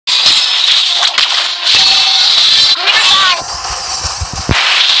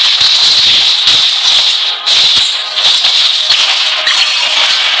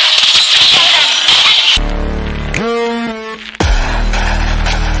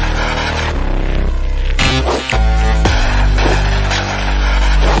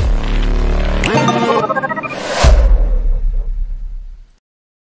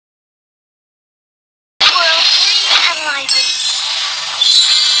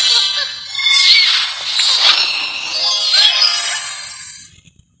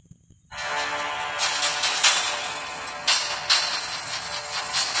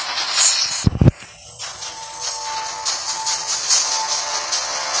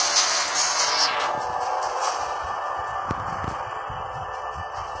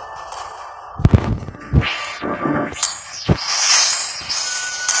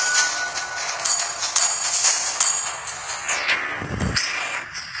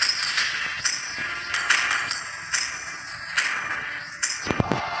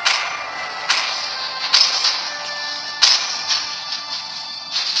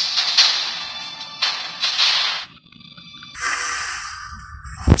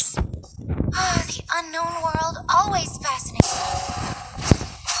unknown world always fascinates me.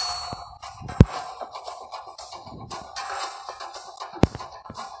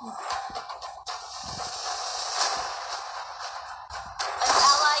 An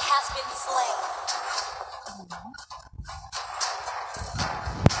ally has been slain.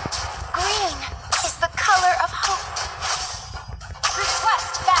 Green is the color of hope.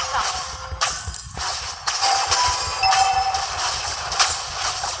 Request backup.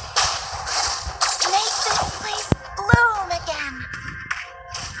 Make this place bloom again.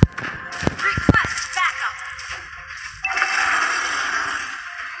 Request backup.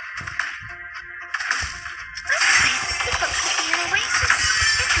 This place is supposed to be an oasis,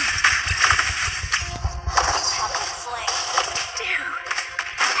 isn't it? You have been slain. Dude.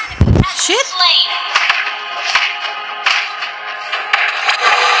 Enemy has been slain.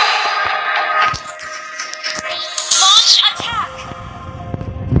 Launch attack.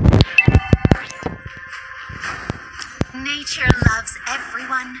 Nature loves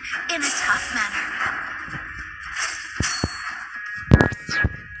everyone in a tough manner.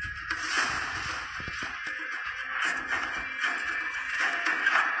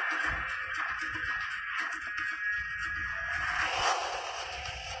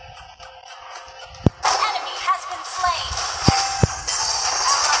 Enemy has been slain.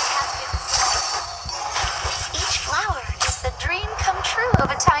 Ally has been slain. Each flower is the dream come true of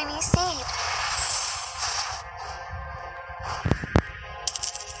a tiny seed.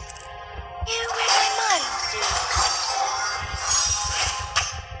 You read my mind, dude.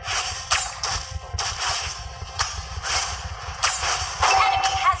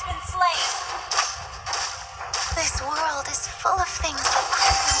 Enemy has been slain. This world is full of things that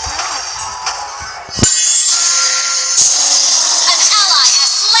I don't know. An ally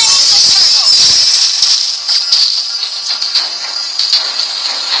has slain the turtle.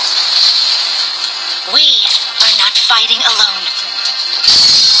 We are not fighting alone.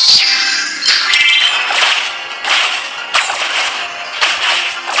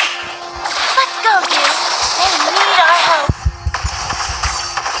 Let's go, dude. They need our help.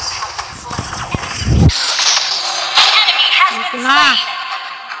 Enemy has Ito been na.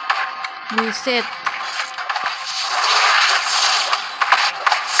 slain. Reset.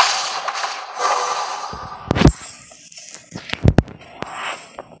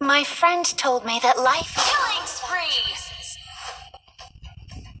 My friend told me that life is Killing spree.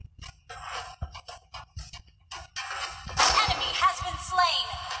 Enemy has been slain.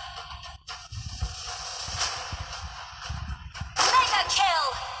 Mega kill.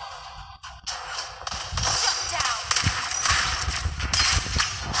 Shut down.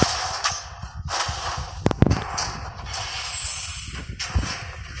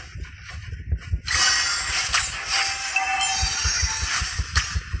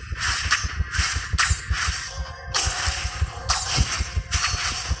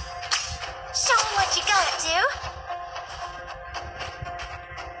 Show 'em what you got, dude.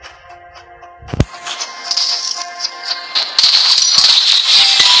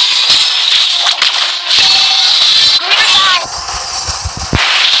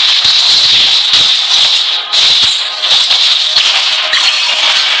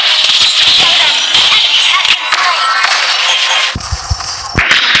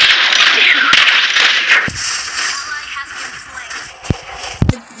 Ally has been slain.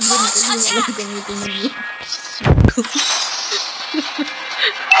 Launch attack.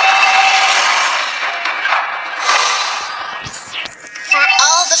 For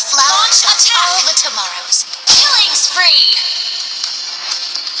all the flowers Launch of attack. all the tomorrows. Killing spree.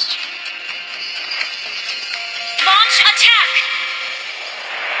 Launch attack.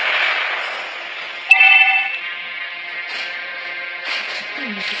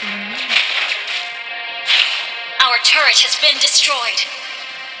 Our turret has been destroyed.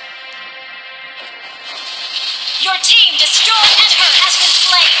 Your team destroyed and her has been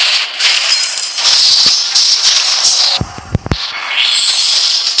slain.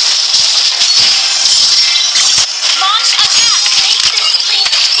 Launch attack. Make this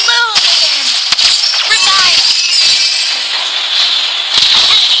place bloom again. Revive.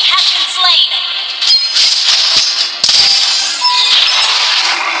 Enemy has been slain.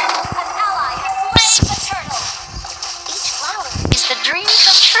 An ally has slain the turtle. Each flower is the dream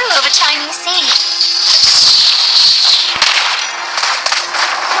come true of a tiny seed.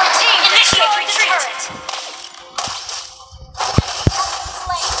 Your team destroyed the turret.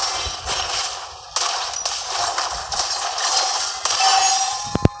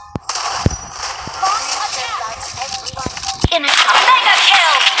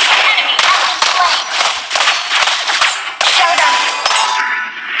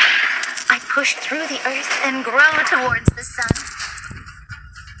 push through the earth and grow towards the sun.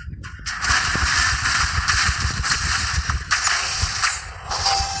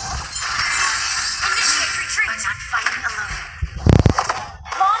 Initiate retreat. We're not fighting alone.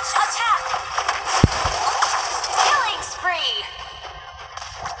 Launch attack. Killing spree.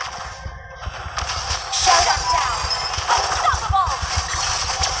 Shut them down. Unstoppable.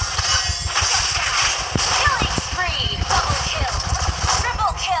 Shut down. Killing spree. Double kill.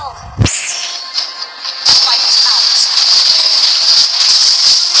 Triple kill. Fight out.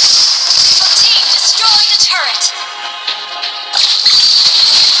 Your team destroyed a turret.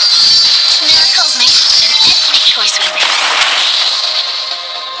 Miracles may happen in every choice we make.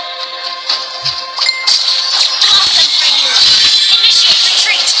 Blossom for you. Initiate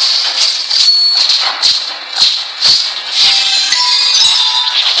retreat.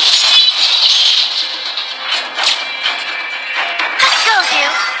 I told you,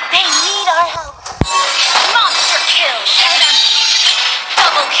 they need our help. Monster kill.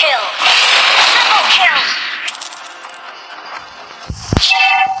 Double kill. Triple kill.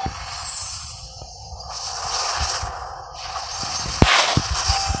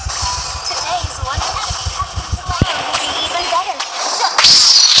 Today's one enemy has been slain will be even better.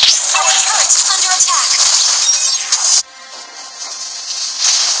 Our turret is under attack.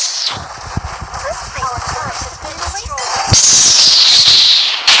 Our turret has been destroyed.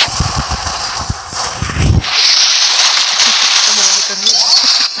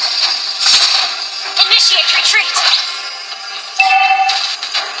 Initiate retreat.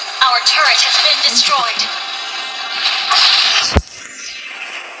 Our turret has been destroyed.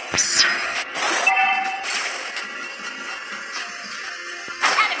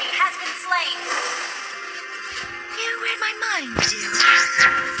 Enemy has been slain. You read my mind, dear.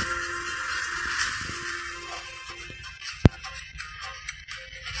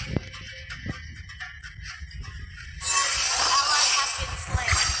 Ally has been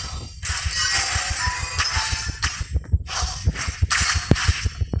slain.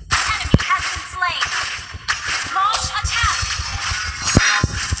 Enemy has been slain. Launch attack.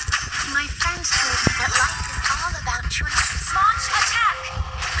 My friend told me that life is all about choices. Launch attack.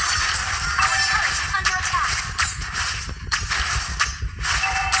 Our turret is under attack.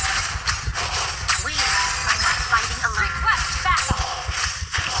 We are not fighting alone. Request backup.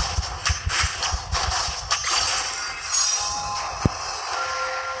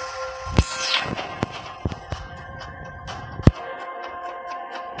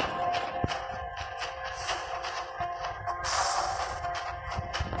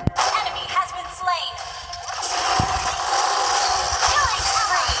 Enemy has been slain. Killing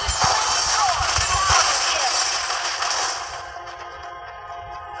spree. Double kill.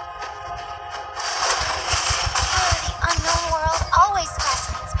 The unknown world always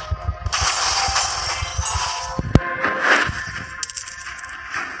fascinates me.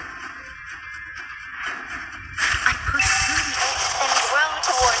 I push through the earth and grow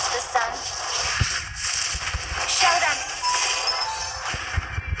towards the sun. Show them.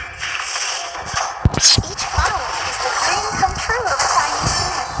 Each flower is the dream come true of a tiny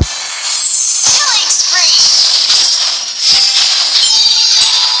human. Killing spree.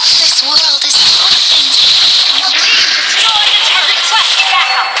 This world is full of things. Your team destroyed a turret. Request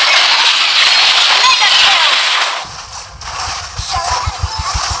backup. Mega kill. Show enemy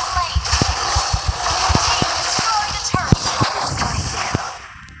has been slain. Team destroyed a turret.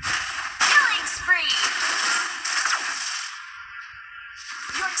 Killing spree.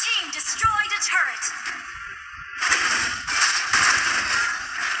 Your team destroyed a turret.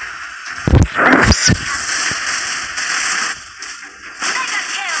 Mega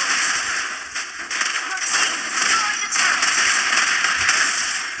kill. Your team destroyed a turret.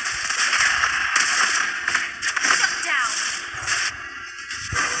 Shut down.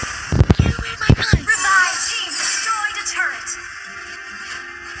 You read my mind. Revive. Team destroyed a turret.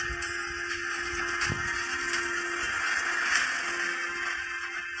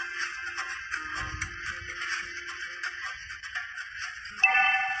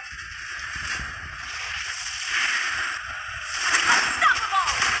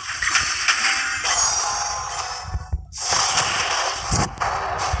 Unstoppable.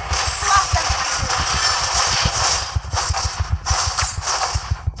 Blossom for you.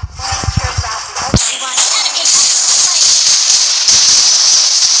 Nature wraps everyone. Enemy has been slain.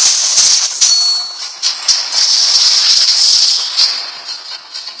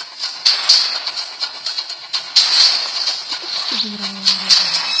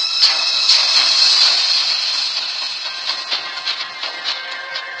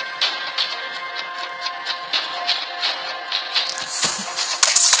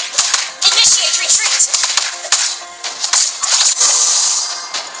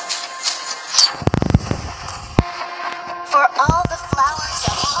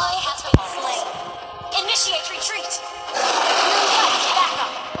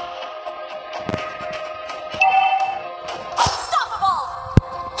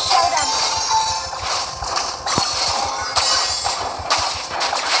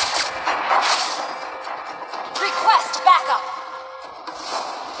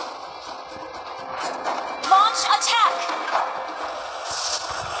 Launch attack!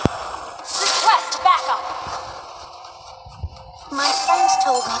 Request backup! My friend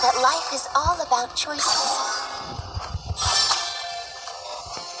told me that life is all about choices.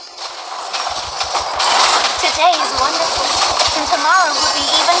 Today is wonderful, and tomorrow will be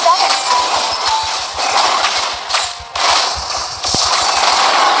even better.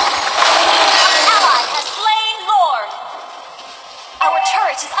 Ally has slain Lord! Our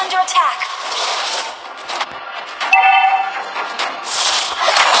turret is under attack.